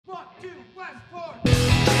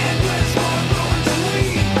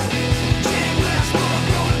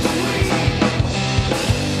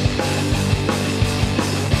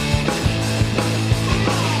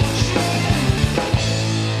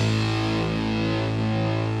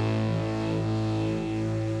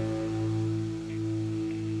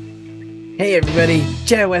Hey everybody,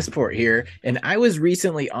 Chad Westport here, and I was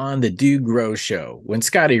recently on the Do Grow show when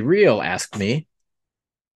Scotty Real asked me,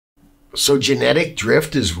 So genetic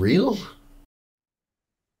drift is real?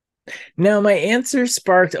 now my answer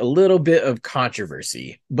sparked a little bit of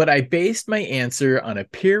controversy, but I based my answer on a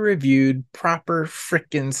peer-reviewed, proper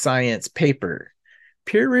frickin' science paper.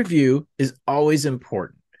 Peer review is always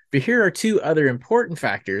important, but here are two other important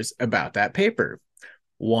factors about that paper.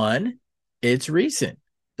 One, it's recent.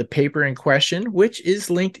 The paper in question, which is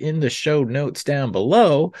linked in the show notes down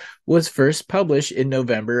below, was first published in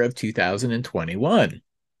November of 2021.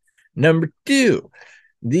 Number two,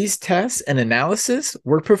 these tests and analysis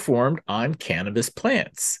were performed on cannabis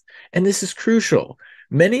plants. And this is crucial.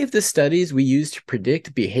 Many of the studies we use to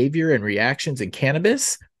predict behavior and reactions in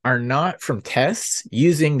cannabis are not from tests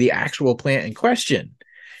using the actual plant in question.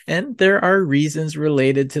 And there are reasons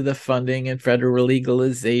related to the funding and federal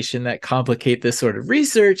legalization that complicate this sort of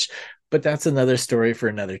research, but that's another story for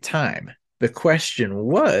another time. The question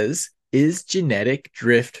was, is genetic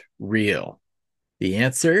drift real? The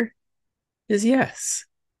answer is yes.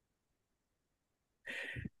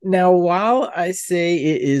 Now, while I say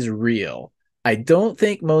it is real, I don't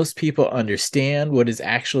think most people understand what is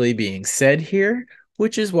actually being said here,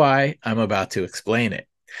 which is why I'm about to explain it.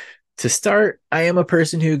 To start, I am a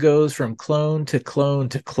person who goes from clone to clone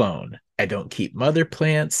to clone. I don't keep mother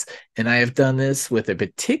plants, and I have done this with a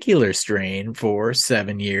particular strain for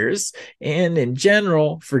 7 years, and in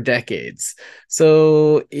general for decades.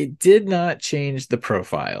 So it did not change the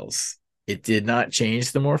profiles. It did not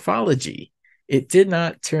change the morphology. It did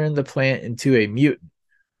not turn the plant into a mutant,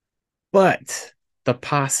 but the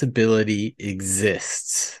possibility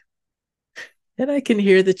exists. And I can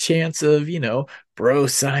hear the chants of, bro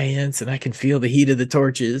science, and I can feel the heat of the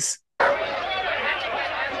torches.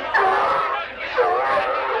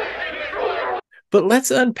 But let's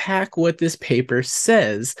unpack what this paper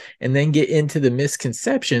says and then get into the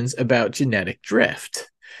misconceptions about genetic drift.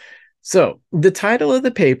 So, the title of the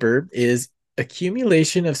paper is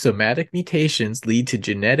Accumulation of Somatic Mutations Lead to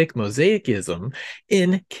Genetic Mosaicism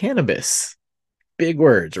in Cannabis. Big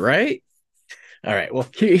words, right? All right, well,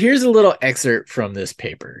 here's a little excerpt from this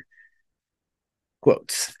paper.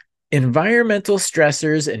 Quotes, environmental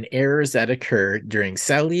stressors and errors that occur during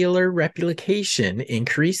cellular replication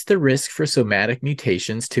increase the risk for somatic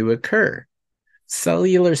mutations to occur.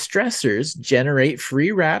 Cellular stressors generate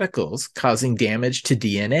free radicals causing damage to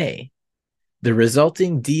DNA. The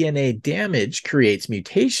resulting DNA damage creates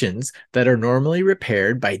mutations that are normally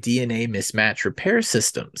repaired by DNA mismatch repair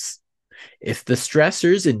systems. If the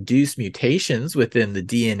stressors induce mutations within the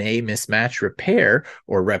DNA mismatch repair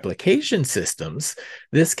or replication systems,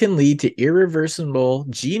 this can lead to irreversible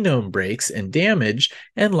genome breaks and damage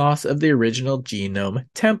and loss of the original genome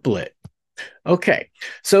template. Okay,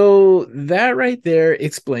 so that right there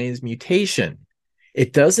explains mutation.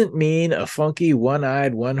 It doesn't mean a funky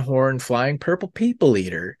one-eyed, one-horned flying purple people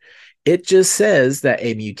eater. It just says that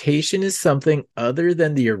a mutation is something other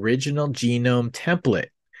than the original genome template.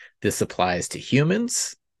 This applies to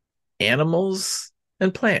humans, animals,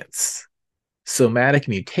 and plants. Somatic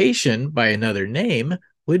mutation, by another name,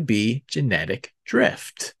 would be genetic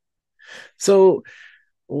drift. So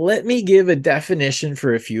let me give a definition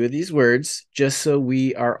for a few of these words, just so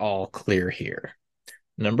we are all clear here.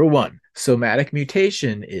 Number one, somatic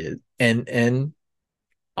mutation is, and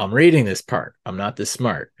I'm reading this part, I'm not this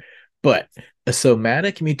smart, but a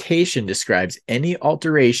somatic mutation describes any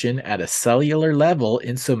alteration at a cellular level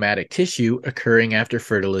in somatic tissue occurring after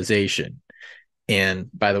fertilization. And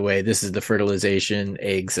by the way, this is the fertilization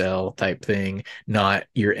egg cell type thing, not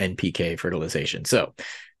your NPK fertilization. So,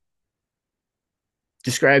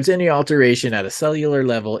 describes any alteration at a cellular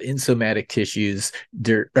level in somatic tissues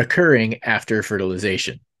occurring after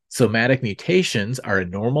fertilization. Somatic mutations are a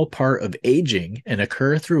normal part of aging and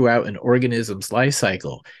occur throughout an organism's life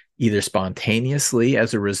cycle, either spontaneously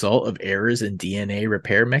as a result of errors in DNA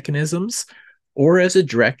repair mechanisms or as a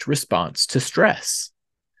direct response to stress.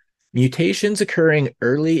 Mutations occurring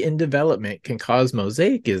early in development can cause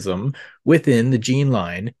mosaicism within the gene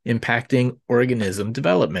line, impacting organism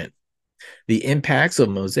development. The impacts of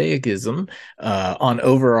mosaicism on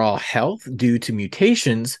overall health due to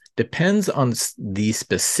mutations depends on the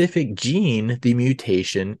specific gene the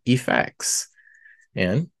mutation affects.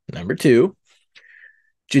 And number two,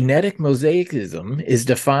 genetic mosaicism is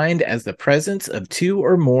defined as the presence of two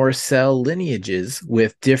or more cell lineages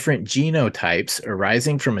with different genotypes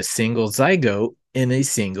arising from a single zygote in a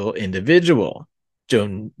single individual.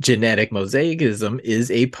 Genetic mosaicism is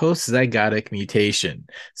a postzygotic mutation.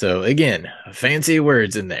 So again, fancy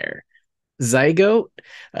words in there. Zygote.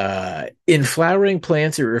 In flowering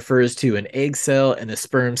plants, it refers to an egg cell and a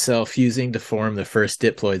sperm cell fusing to form the first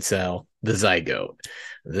diploid cell, the zygote.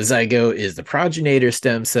 The zygote is the progenitor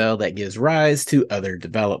stem cell that gives rise to other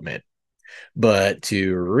development. But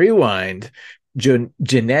to rewind,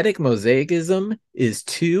 genetic mosaicism is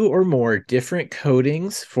two or more different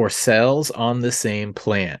coatings for cells on the same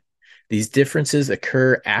plant. These differences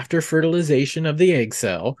occur after fertilization of the egg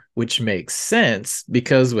cell, which makes sense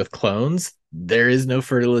because with clones, there is no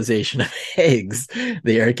fertilization of eggs.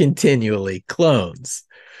 They are continually clones.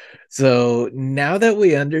 So now that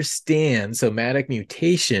we understand somatic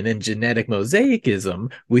mutation and genetic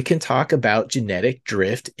mosaicism, we can talk about genetic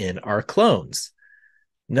drift in our clones.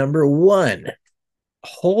 Number one,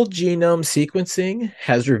 whole genome sequencing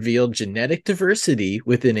has revealed genetic diversity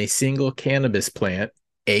within a single cannabis plant,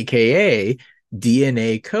 aka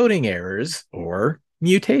DNA coding errors or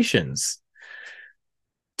mutations.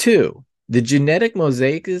 Two, the genetic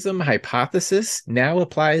mosaicism hypothesis now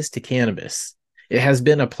applies to cannabis. It has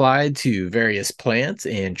been applied to various plants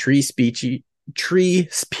and tree species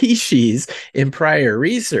in prior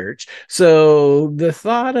research. So the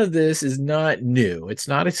thought of this is not new. It's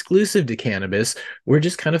not exclusive to cannabis. We're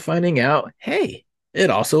just kind of finding out, hey, it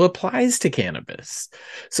also applies to cannabis.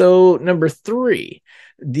 So number three,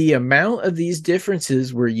 the amount of these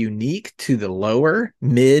differences were unique to the lower,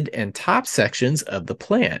 mid, and top sections of the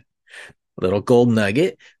plant. Little gold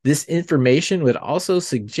nugget. This information would also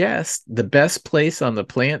suggest the best place on the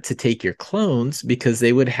plant to take your clones because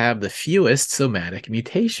they would have the fewest somatic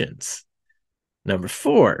mutations. Number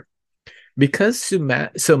four, because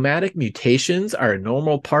somatic mutations are a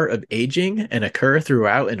normal part of aging and occur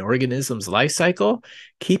throughout an organism's life cycle,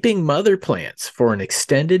 keeping mother plants for an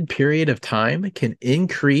extended period of time can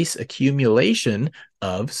increase accumulation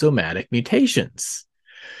of somatic mutations.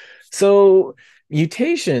 So,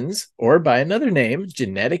 mutations, or by another name,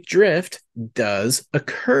 genetic drift, does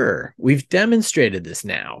occur. We've demonstrated this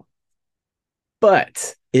now.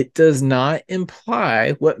 But it does not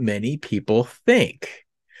imply what many people think.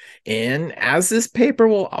 And as this paper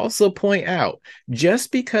will also point out,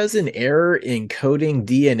 just because an error in coding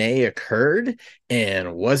DNA occurred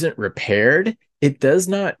and wasn't repaired, it does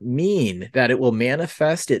not mean that it will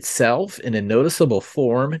manifest itself in a noticeable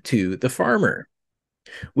form to the farmer.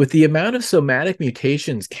 With the amount of somatic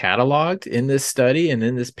mutations cataloged in this study and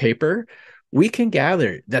in this paper, we can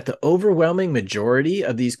gather that the overwhelming majority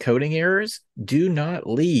of these coding errors do not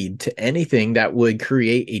lead to anything that would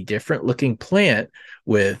create a different looking plant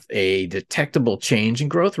with a detectable change in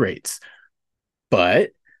growth rates. But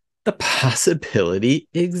the possibility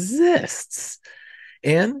exists.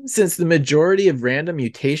 And since the majority of random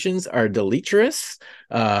mutations are deleterious,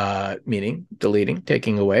 meaning deleting,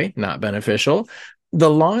 taking away, not beneficial, the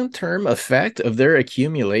long-term effect of their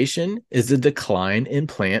accumulation is a decline in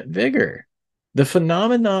plant vigor. The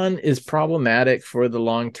phenomenon is problematic for the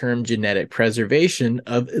long-term genetic preservation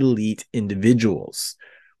of elite individuals.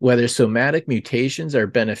 Whether somatic mutations are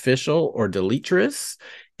beneficial or deleterious,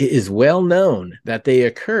 it is well known that they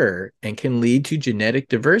occur and can lead to genetic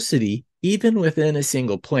diversity even within a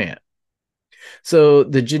single plant. So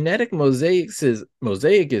the genetic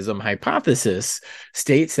mosaicism hypothesis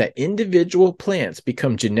states that individual plants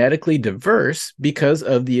become genetically diverse because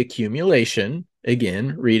of the accumulation.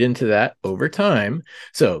 Again, read into that over time.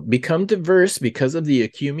 So become diverse because of the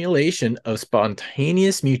accumulation of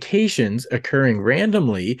spontaneous mutations occurring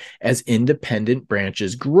randomly as independent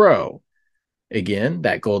branches grow. Again,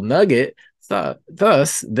 that gold nugget,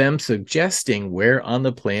 thus them suggesting where on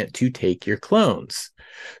the plant to take your clones.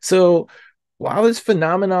 So while this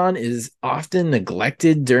phenomenon is often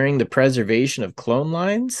neglected during the preservation of clone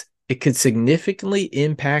lines, it could significantly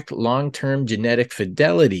impact long-term genetic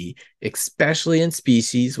fidelity, especially in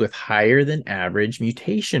species with higher than average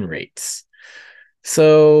mutation rates.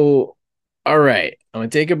 So, all right, I'm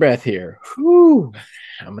going to take a breath here. Whew,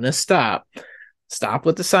 I'm going to stop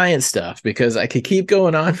with the science stuff because I could keep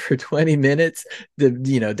going on for 20 minutes,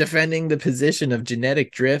 defending the position of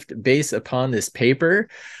genetic drift based upon this paper.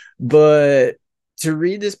 But to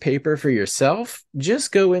read this paper for yourself,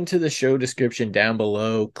 just go into the show description down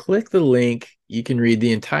below, click the link. You can read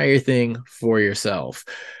the entire thing for yourself.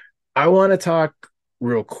 I want to talk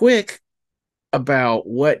real quick about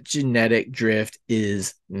what genetic drift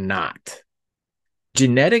is not.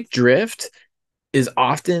 Genetic drift is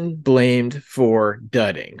often blamed for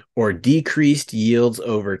dudding or decreased yields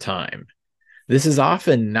over time. This is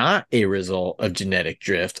often not a result of genetic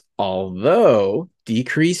drift, although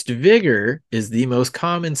decreased vigor is the most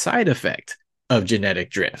common side effect of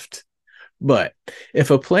genetic drift. But if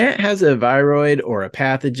a plant has a viroid or a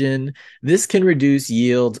pathogen, this can reduce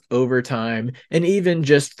yields over time and even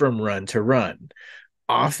just from run to run.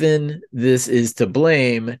 Often, this is to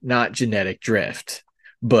blame, not genetic drift.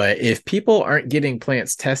 But if people aren't getting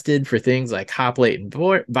plants tested for things like hoplite and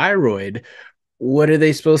viroid, what are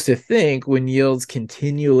they supposed to think when yields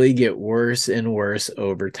continually get worse and worse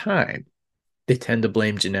over time? They tend to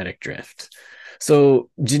blame genetic drift. So,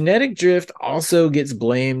 genetic drift also gets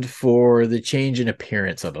blamed for the change in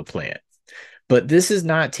appearance of a plant, but this is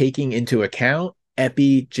not taking into account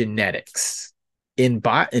epigenetics. In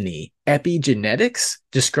botany, epigenetics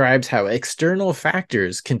describes how external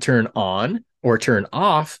factors can turn on or turn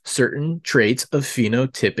off certain traits of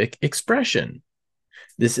phenotypic expression.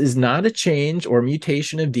 This is not a change or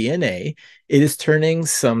mutation of DNA. It is turning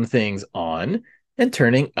some things on and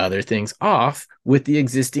turning other things off with the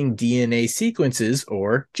existing DNA sequences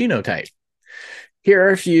or genotype. Here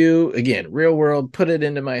are a few, again, real world, put it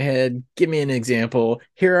into my head, give me an example.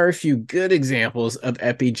 Here are a few good examples of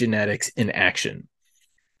epigenetics in action.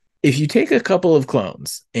 If you take a couple of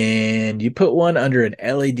clones and you put one under an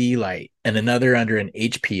LED light and another under an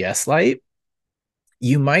HPS light,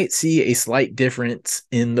 you might see a slight difference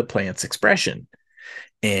in the plant's expression.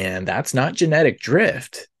 And that's not genetic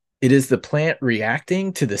drift. It is the plant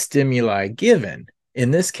reacting to the stimuli given,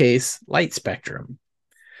 in this case, light spectrum.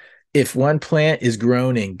 If one plant is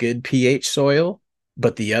grown in good pH soil,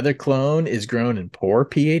 but the other clone is grown in poor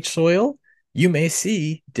pH soil, you may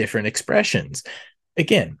see different expressions.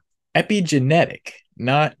 Again, epigenetic,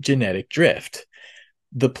 not genetic drift.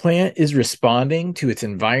 The plant is responding to its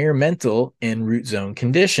environmental and root zone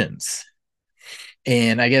conditions.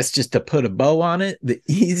 And I guess just to put a bow on it, the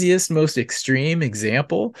easiest, most extreme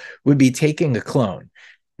example would be taking a clone,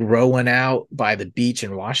 grow one out by the beach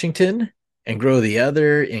in Washington, and grow the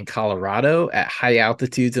other in Colorado at high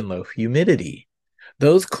altitudes and low humidity.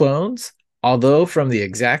 Those clones, although from the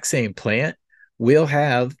exact same plant, will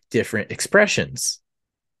have different expressions.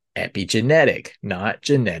 Epigenetic, not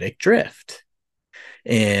genetic drift.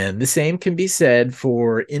 And the same can be said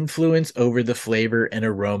for influence over the flavor and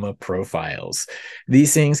aroma profiles.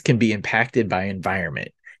 These things can be impacted by environment,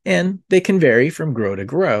 and they can vary from grow to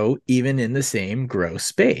grow, even in the same grow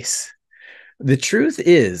space. The truth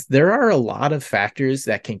is, there are a lot of factors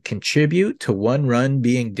that can contribute to one run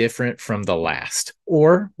being different from the last,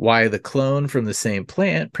 or why the clone from the same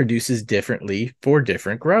plant produces differently for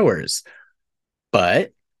different growers.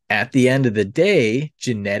 But at the end of the day,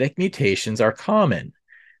 genetic mutations are common.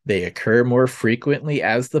 They occur more frequently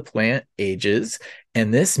as the plant ages,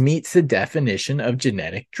 and this meets the definition of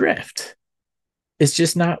genetic drift. It's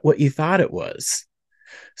just not what you thought it was.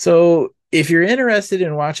 So, if you're interested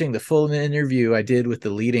in watching the full interview I did with the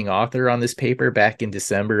leading author on this paper back in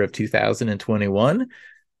December of 2021,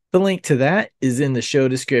 the link to that is in the show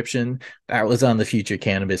description. That was on the Future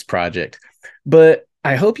Cannabis Project. But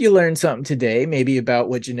I hope you learned something today, maybe about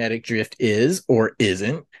what genetic drift is or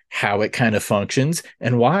isn't, how it kind of functions,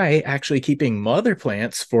 and why actually keeping mother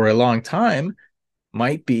plants for a long time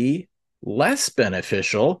might be less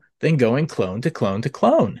beneficial than going clone to clone to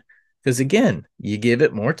clone. Because again, you give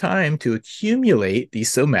it more time to accumulate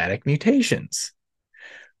these somatic mutations.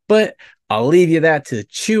 But I'll leave you that to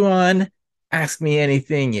chew on. Ask me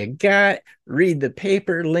anything you got. Read the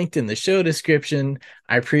paper linked in the show description.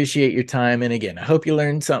 I appreciate your time. And again, I hope you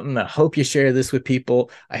learned something. I hope you share this with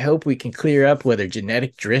people. I hope we can clear up whether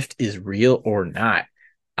genetic drift is real or not.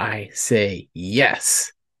 I say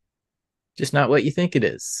yes, just not what you think it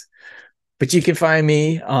is. But you can find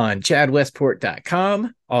me on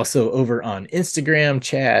chadwestport.com, also over on Instagram,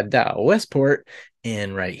 chad.westport,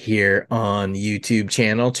 and right here on the YouTube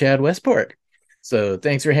channel, Chad Westport. So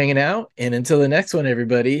thanks for hanging out. And until the next one,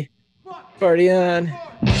 everybody, party on.